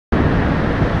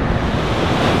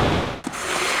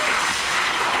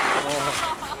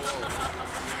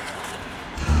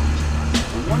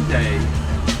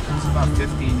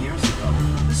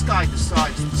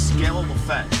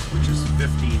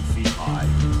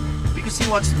because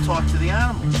he wants to talk to the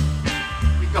animals.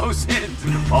 He goes into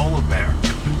the polar bear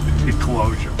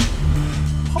enclosure.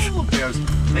 Polar bears,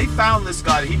 they found this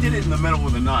guy. He did it in the middle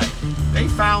of the night. They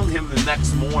found him the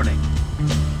next morning.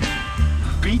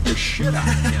 Beat the shit out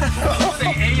of him. Before they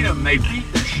ate him, they beat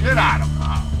the shit out of him.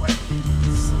 Oh,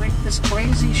 it's like this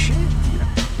crazy shit, you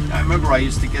know. I remember I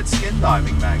used to get skin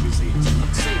diving magazines, and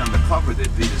you'd see on the cover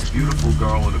there'd be this beautiful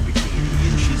girl in a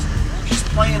bikini, and she's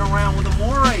playing around with a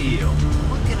moray eel.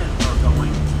 Looking at her going,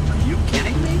 are you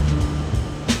kidding me?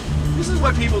 This is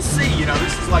what people see, you know.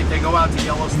 This is like they go out to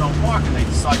Yellowstone Park and they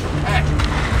decide to pet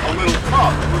a little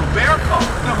cub, a little bear cub.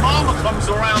 Their mama comes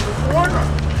around the corner.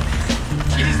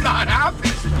 She's not happy.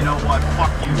 I said, you know what?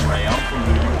 Fuck you, Ray. I'm from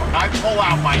New York. I pull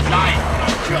out my knife and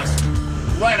I just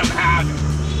let him have it.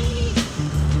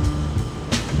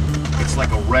 It's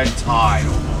like a red tide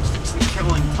almost. It's the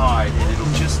killing tide, and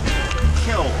it'll just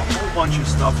kill a whole bunch of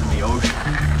stuff in the ocean.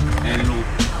 And it'll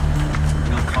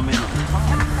come in on the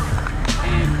top.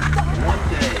 And one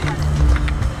day,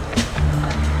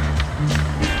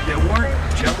 there weren't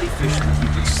jellyfish that you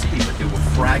could see, but there were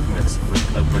fragments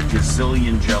of a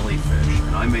gazillion jellyfish.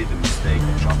 And I made the mistake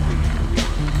of jumping in the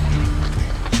water.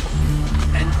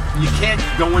 And you can't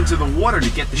go into the water to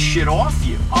get the shit off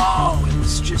you. Oh, it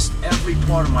was just every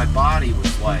part of my body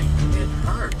was like, it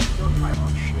hurt.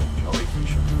 Oh shit,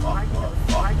 jellyfish.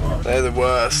 Fuck. They're the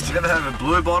worst. You ever heard of a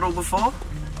blue bottle before?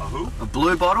 A who? A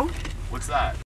blue bottle? What's that?